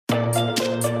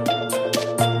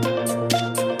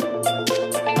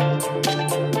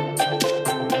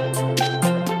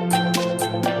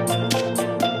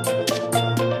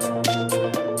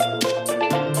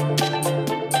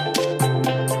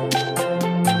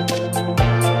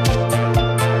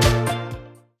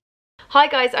Hi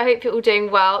guys, I hope you're all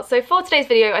doing well. So for today's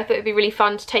video, I thought it'd be really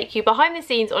fun to take you behind the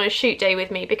scenes on a shoot day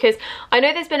with me, because I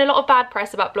know there's been a lot of bad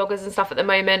press about bloggers and stuff at the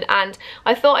moment, and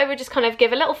I thought I would just kind of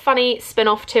give a little funny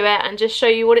spin-off to it and just show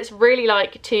you what it's really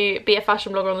like to be a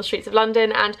fashion blogger on the streets of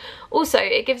London. And also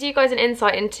it gives you guys an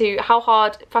insight into how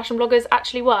hard fashion bloggers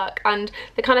actually work and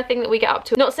the kind of thing that we get up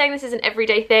to. Not saying this is an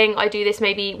everyday thing, I do this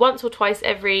maybe once or twice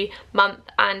every month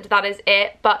and that is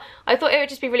it, but I thought it would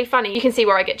just be really funny. You can see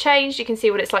where I get changed, you can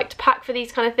see what it's like to pack for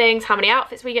these kind of things, how many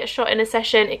outfits we get shot in a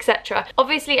session, etc.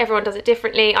 Obviously everyone does it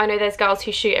differently. I know there's girls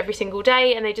who shoot every single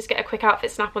day and they just get a quick outfit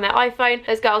snap on their iPhone.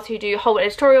 There's girls who do whole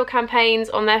editorial campaigns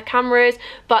on their cameras,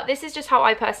 but this is just how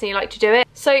I personally like to do it.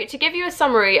 So to give you a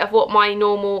summary of what my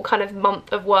normal kind of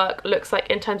month of work looks like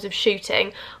in terms of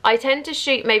shooting, I tend to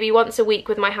shoot maybe once a week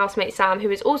with my housemate Sam, who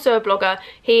is also a blogger.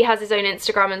 He has his own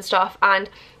Instagram and stuff, and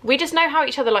we just know how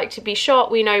each other like to be shot.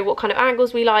 We know what kind of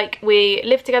angles we like. We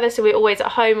live together, so we're always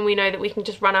at home and we know that we can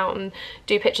just run out and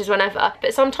do pictures whenever.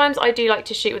 But sometimes I do like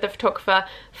to shoot with a photographer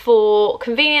for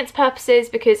convenience purposes,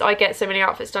 because I get so many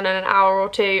outfits done in an hour or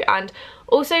two, and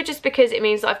also just because it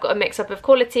means that I've got a mix up of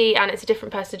quality and it's a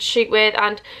different person to shoot with.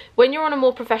 And when you're on a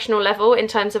more professional level in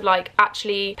terms of like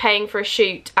actually paying for a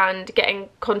shoot and getting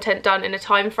content done in a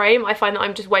time frame, I find that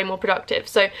I'm just way more productive.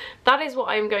 So that is what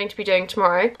I'm going to be doing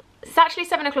tomorrow. It's actually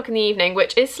 7 o'clock in the evening,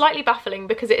 which is slightly baffling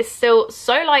because it is still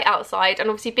so light outside, and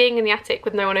obviously being in the attic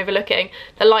with no one overlooking,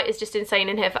 the light is just insane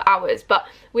in here for hours. But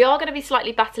we are going to be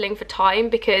slightly battling for time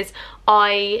because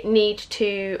I need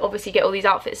to obviously get all these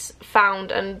outfits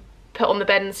found and put on the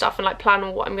bed and stuff and like plan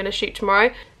on what I'm going to shoot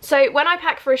tomorrow. So when I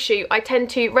pack for a shoot, I tend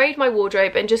to raid my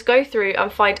wardrobe and just go through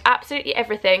and find absolutely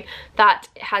everything that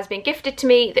has been gifted to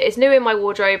me that is new in my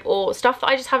wardrobe, or stuff that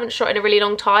I just haven't shot in a really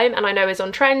long time and I know is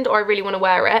on trend or I really want to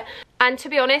wear it. And to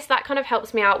be honest, that kind of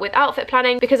helps me out with outfit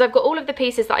planning, because I've got all of the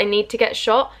pieces that I need to get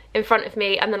shot in front of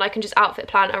me, and then I can just outfit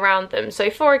plan around them. So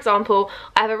for example,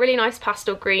 I have a really nice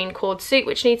pastel green cord suit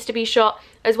which needs to be shot,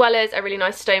 as well as a really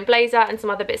nice stone blazer and some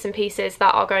other bits and pieces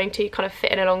that are going to kind of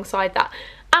fit in alongside that.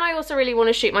 And I also really want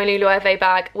to shoot my Lululemon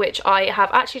bag, which I have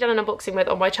actually done an unboxing with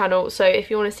on my channel. So if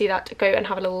you want to see that, go and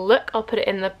have a little look. I'll put it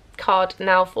in the card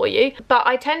now for you. But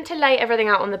I tend to lay everything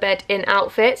out on the bed in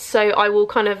outfits, so I will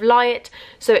kind of lie it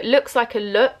so it looks like a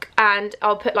look, and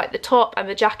I'll put like the top and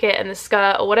the jacket and the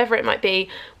skirt or whatever it might be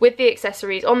with the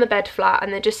accessories on the bed flat,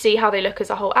 and then just see how they look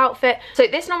as a whole outfit. So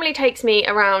this normally takes me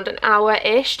around an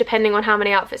hour-ish, depending on how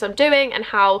many outfits I'm doing and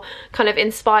how kind of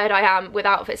inspired I am with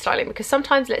outfit styling, because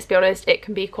sometimes, let's be honest, it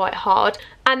can be quite hard.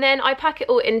 And then I pack it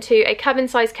all into a cabin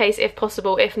size case if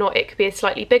possible. If not, it could be a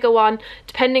slightly bigger one,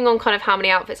 depending on kind of how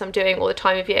many outfits I'm doing or the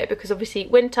time of year, because obviously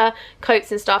winter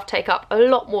coats and stuff take up a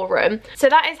lot more room. So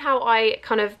that is how I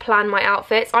kind of plan my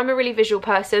outfits. I'm a really visual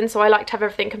person, so I like to have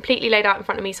everything completely laid out in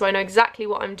front of me so I know exactly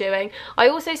what I'm doing. I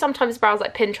also sometimes browse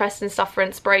like Pinterest and stuff for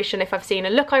inspiration if I've seen a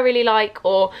look I really like,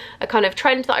 or a kind of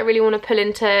trend that I really want to pull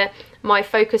into my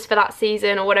focus for that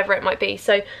season, or whatever it might be.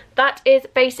 So that is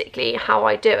basically how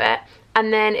I do it.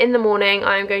 And then in the morning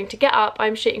I'm going to get up.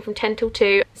 I'm shooting from 10 till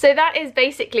 2. So that is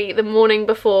basically the morning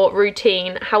before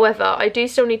routine. However, I do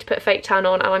still need to put fake tan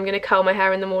on, and I'm going to curl my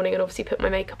hair in the morning and obviously put my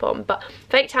makeup on. But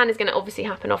fake tan is going to obviously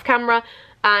happen off camera.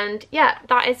 And yeah,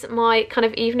 that is my kind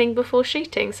of evening before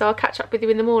shooting. So I'll catch up with you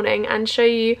in the morning and show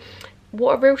you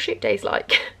what a real shoot day's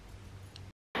like.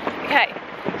 Okay.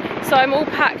 So I'm all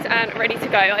packed and ready to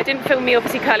go. I didn't film me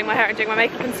obviously curling my hair and doing my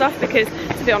makeup and stuff because,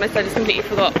 to be honest, I just completely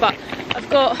forgot. But I've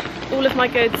got all of my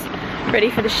goods ready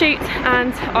for the shoot,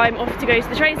 and I'm off to go to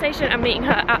the train station and meeting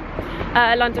her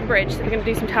at London Bridge. So we're going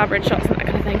to do some Tower Bridge shots and that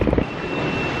kind of thing.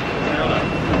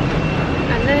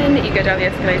 And then you go down the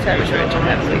escalator, which we're on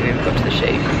absolutely, we've got to the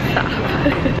shoot.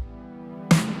 Fab.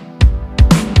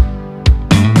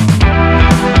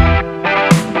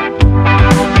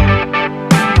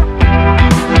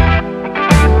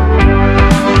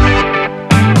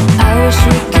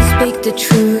 The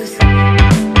truth,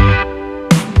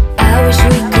 I wish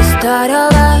we could start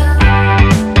over.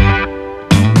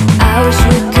 I wish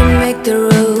we could make the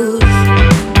rules,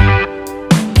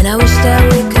 and I wish that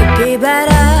we could be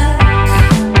better.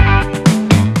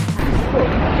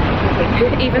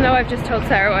 Even though I've just told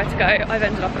Sarah where to go, I've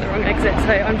ended up at the wrong exit, so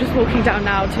I'm just walking down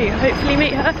now to hopefully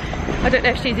meet her. I don't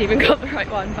know if she's even got the right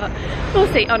one, but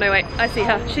we'll see. Oh no, wait, I see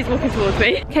her. She's walking towards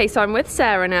me. Okay, so I'm with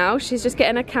Sarah now. She's just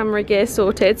getting her camera gear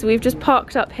sorted. So we've just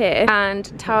parked up here and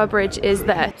Tower Bridge is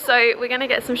there. So we're gonna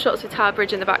get some shots with Tower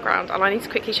Bridge in the background, and I need to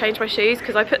quickly change my shoes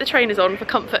because I put the trainers on for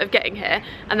comfort of getting here,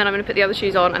 and then I'm gonna put the other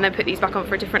shoes on and then put these back on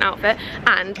for a different outfit.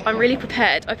 And I'm really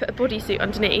prepared. I put a bodysuit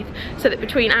underneath so that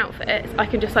between outfits I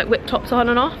can just like whip tops on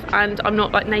and off, and I'm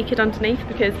not like naked underneath,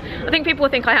 because I think people will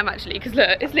think I am actually, because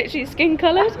look, it's literally skin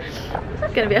coloured.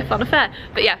 It's gonna be a fun affair.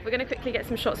 But yeah, we're gonna quickly get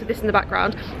some shots of this in the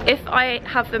background. If I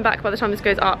have them back by the time this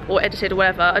goes up or edited or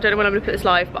whatever, I don't know when I'm gonna put this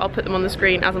live, but I'll put them on the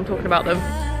screen as I'm talking about them.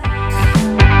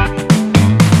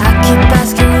 I keep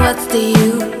asking what's the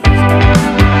use.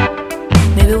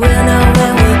 Maybe we'll know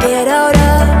when we get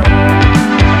older.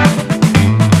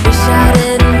 Wish I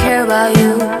didn't care about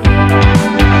you.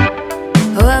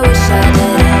 Oh, I wish I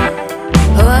didn't.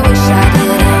 Oh, I wish I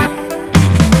didn't.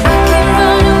 I can't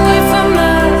run away from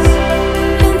us.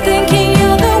 Been thinking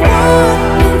you're the one.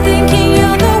 Been thinking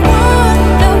you're the one.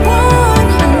 The one.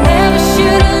 I never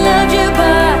should have loved you,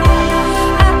 but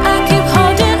I keep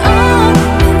holding on.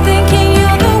 Been thinking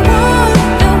you're the one.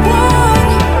 The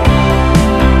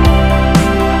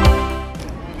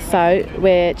one. So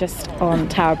we're just on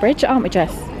Tower Bridge, aren't we,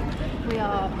 Jess? We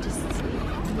are just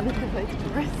looking for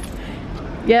tourists.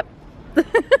 Yep. I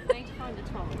need to find a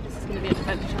top. This is going to be an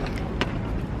adventure.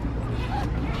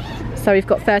 So we've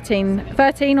got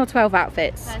 13 or 12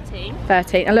 outfits? 13.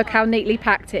 13. And look how neatly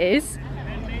packed it is.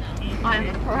 I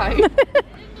am a pro.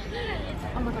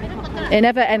 Oh my god, I can't find it. It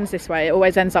never ends this way. It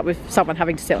always ends up with someone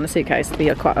having to sit on a suitcase, to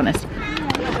be quite honest.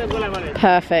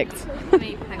 Perfect.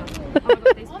 Wait, hang on.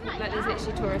 Oh my god, there's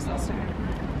literally tourists last time.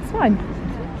 It's fine.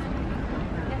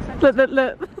 Look, look,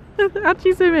 look. How do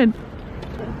you zoom in?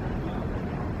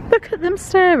 Look at them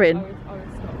staring.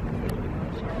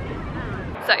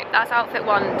 So that's outfit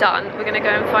 1 done. We're gonna go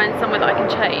and find somewhere that I can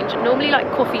change. Normally like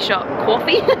coffee shops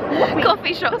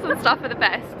and stuff are the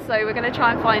best. So we're gonna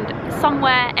try and find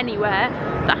somewhere, anywhere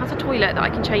that has a toilet that I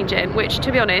can change in, which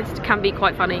to be honest can be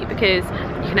quite funny, because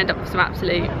you can end up with some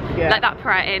absolute, like that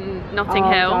Pret in Notting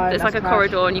Hill. No, there's like a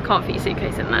corridor and you can't fit your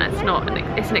suitcase in there. It's not,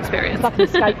 it's an experience. It's like an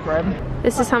escape room.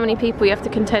 This is how many people you have to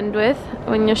contend with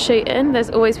when you're shooting. There's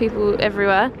always people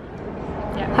everywhere.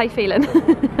 Yeah. How you feeling?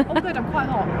 Oh good, I'm quite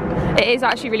hot. It is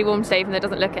actually really warm today, even though it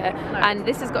doesn't look it. No. And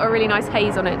this has got a really nice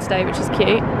haze on it today, which is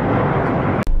cute.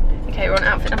 Okay, we're on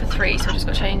outfit number 3, so I just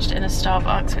got changed in a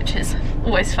Starbucks, which is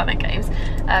always fun at games.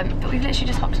 But we've literally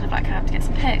just hopped in the black cab to get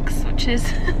some pics, which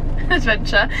is an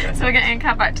adventure. So we're getting a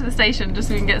cab back to the station just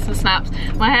so we can get some snaps.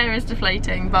 My hair is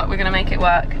deflating, but we're gonna make it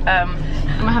work. And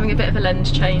we're having a bit of a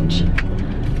lens change.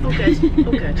 All good,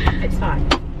 all good. It's fine.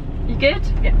 You good?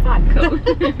 Yeah, fine. Cool.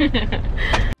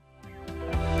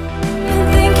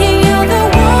 Thinking you're the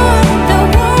one, the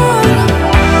one.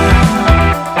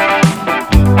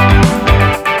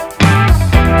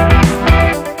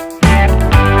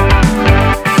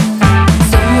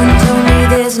 Someone told me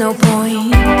there's no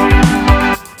point,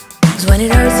 'cause when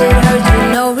it hurts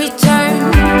with no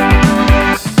return.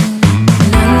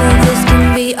 None of this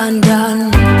can be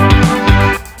undone.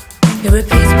 It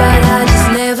repeats, but I just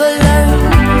never learn.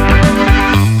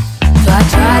 So I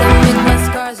try to make my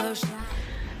scars so shine.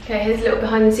 Okay, here's a little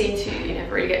behind the scenes who you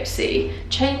never really get to see.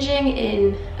 Changing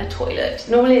in a toilet.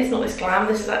 Normally it's not this glam.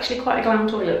 This is actually quite a glam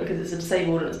toilet because it's a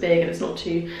disabled and it's big and it's not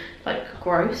too like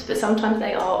gross, but sometimes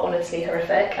they are honestly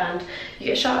horrific and you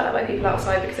get shouted at by people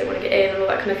outside because they want to get in and all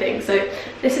that kind of thing. So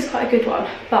this is quite a good one,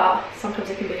 but sometimes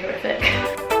it can be horrific.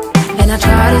 And I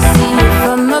try to see you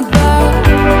from above.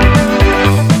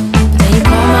 Then you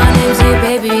call my name, say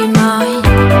baby mine.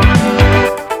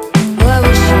 Oh, I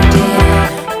wish you did.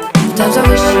 Sometimes I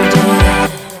wish you did.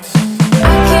 I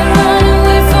can't run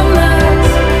away from us.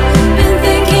 Been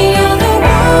thinking you're the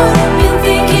one. Been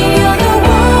thinking you're the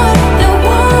one. The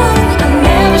one. I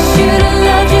never should have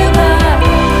loved you, but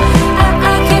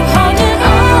I keep holding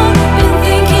on. Been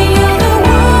thinking you're the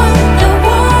one. The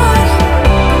one.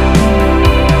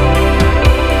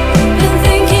 Been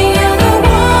thinking you're the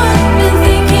one. Been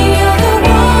thinking you're the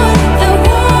one. The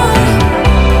one.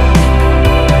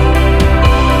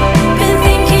 Been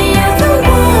thinking you're the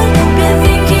one. Been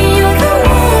thinking you're the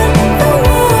one. The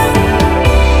one.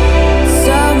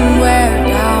 Somewhere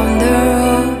down the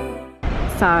road.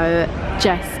 So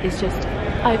Jess is just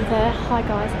over there. Hi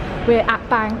guys. We're at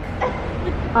Bank,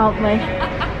 aren't we?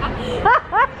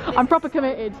 I'm proper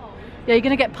committed. Yeah, you're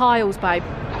gonna get piles, babe.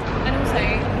 And also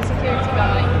the security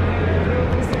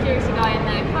guy in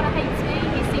there kind of hates me.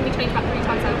 He's seen me change about 3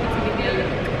 times over the video.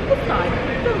 It's fine.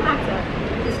 It doesn't matter.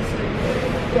 This is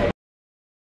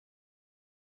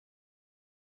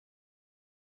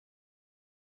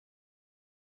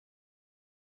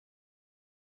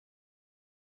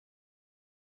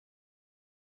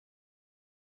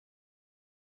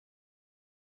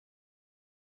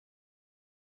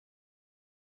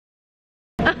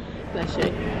bless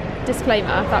you.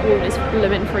 Disclaimer, that wall is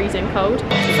blooming freezing cold.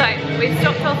 So, we've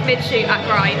stopped off mid-shoot at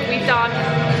Grind. We've done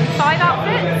 5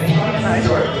 outfits?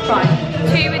 No, 5.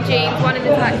 2 with jeans, 1 in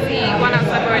the taxi, 1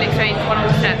 outside Royal Exchange, 1 on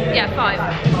the strip. Yeah, 5.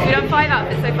 So we've done 5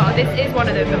 outfits so far. This is one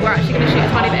of them, but we're actually going to shoot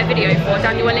a tiny bit of video for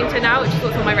Daniel Wellington now, which is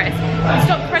what's on my wrist. We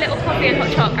stopped for a little coffee and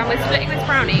hot choc, and we're splitting this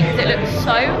brownie because it looks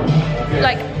so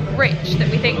like rich that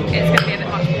we think it's going to be a bit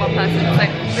much for one person. So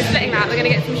we're splitting that. We're going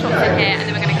to get some shots in here, and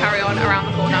then we're going to carry on around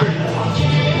the corner.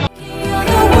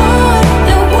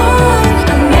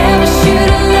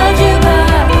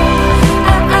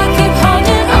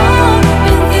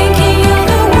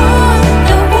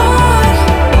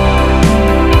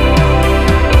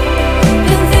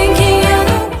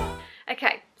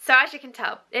 As you can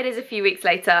tell, it is a few weeks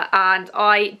later and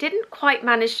I didn't quite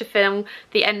manage to film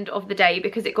the end of the day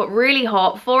because it got really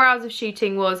hot. 4 hours of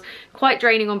shooting was quite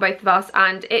draining on both of us,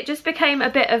 and it just became a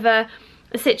bit of a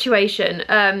situation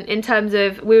in terms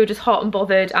of we were just hot and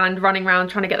bothered and running around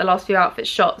trying to get the last few outfits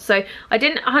shot. So I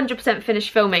didn't 100% finish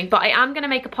filming, but I am going to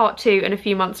make a part 2 in a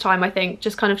few months time, I think,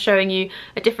 just kind of showing you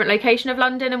a different location of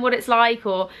London and what it's like,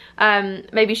 or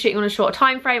maybe shooting on a shorter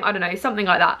time frame, I don't know, something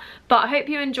like that. But I hope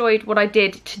you enjoyed what I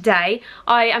did today.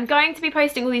 I am going to be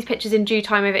posting all these pictures in due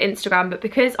time over Instagram, but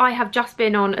because I have just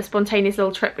been on a spontaneous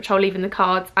little trip, which I'll leave in the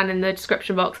cards and in the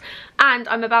description box, and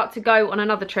I'm about to go on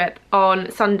another trip on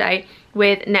Sunday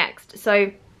with Next,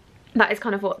 so that is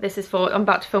kind of what this is for. I'm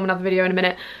about to film another video in a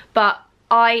minute, but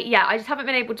I just haven't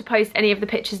been able to post any of the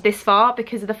pictures this far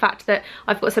because of the fact that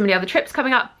I've got so many other trips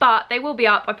coming up, but they will be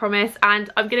up, I promise, and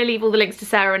I'm going to leave all the links to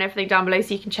Sarah and everything down below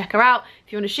so you can check her out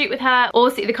if you want to shoot with her or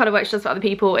see the kind of work she does for other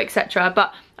people, etc.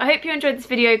 But I hope you enjoyed this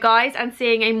video, guys, and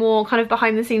seeing a more kind of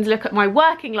behind the scenes look at my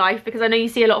working life, because I know you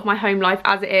see a lot of my home life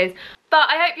as it is. But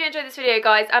I hope you enjoyed this video,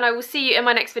 guys, and I will see you in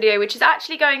my next video, which is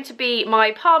actually going to be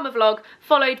my Palma vlog,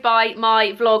 followed by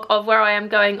my vlog of where I am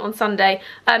going on Sunday.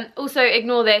 Also,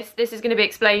 ignore this. This is going to be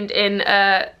explained in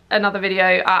another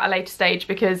video at a later stage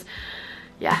because,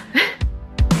 yeah.